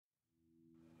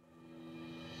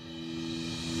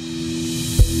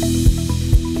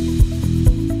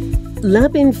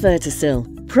Labin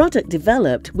Fertisil, product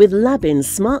developed with Labin's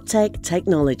SmartTech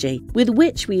technology, with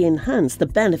which we enhance the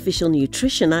beneficial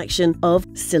nutrition action of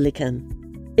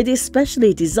silicon. It is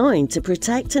specially designed to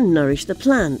protect and nourish the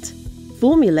plant.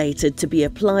 Formulated to be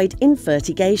applied in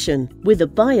fertigation with a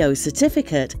bio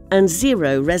certificate and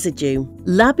zero residue.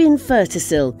 Labin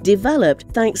Fertisil, developed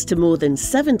thanks to more than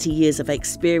 70 years of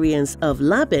experience of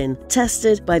Labin,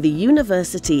 tested by the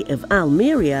University of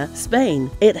Almeria,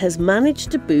 Spain. It has managed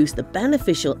to boost the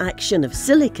beneficial action of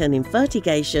silicon in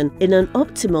fertigation in an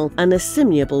optimal and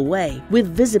assimilable way, with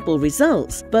visible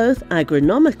results both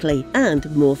agronomically and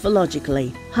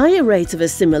morphologically. Higher rate of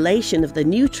assimilation of the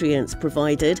nutrients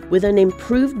provided with an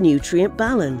improved nutrient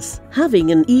balance.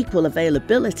 Having an equal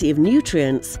availability of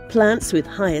nutrients, plants with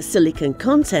higher silicon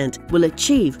content will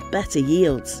achieve better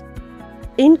yields.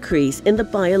 Increase in the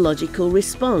biological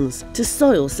response to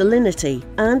soil salinity,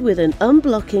 and with an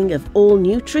unblocking of all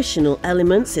nutritional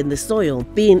elements in the soil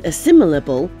being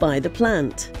assimilable by the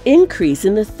plant. Increase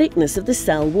in the thickness of the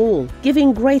cell wall,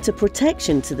 giving greater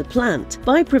protection to the plant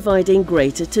by providing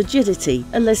greater turgidity,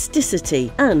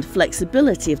 elasticity and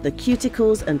flexibility of the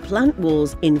cuticles and plant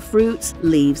walls in fruits,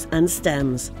 leaves and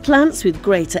stems. Plants with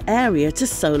greater area to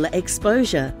solar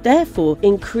exposure, therefore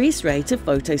increased rate of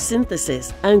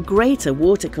photosynthesis and greater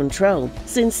water control,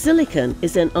 since silicon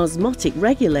is an osmotic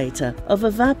regulator of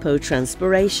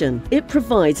evapotranspiration. It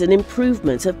provides an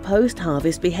improvement of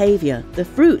post-harvest behavior. The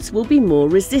fruits will be more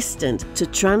resistant to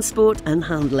transport and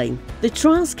handling. The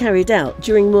trials carried out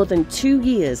during more than 2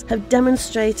 years have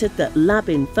demonstrated that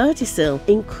Labin Fertisil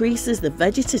increases the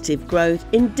vegetative growth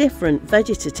in different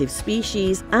vegetative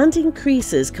species and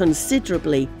increases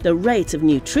considerably the rate of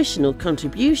nutritional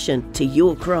contribution to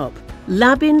your crop.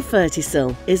 Labin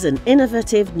Fertisil is an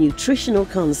innovative nutritional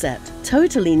concept,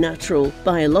 totally natural,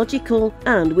 biological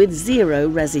and with zero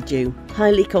residue.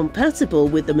 Highly compatible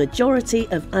with the majority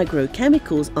of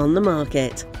agrochemicals on the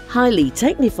market. Highly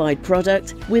technified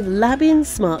product with Labin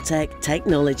SmartTech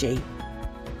technology.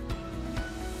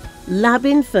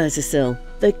 Labin Fertisil,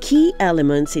 the key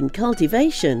element in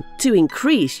cultivation to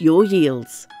increase your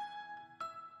yields.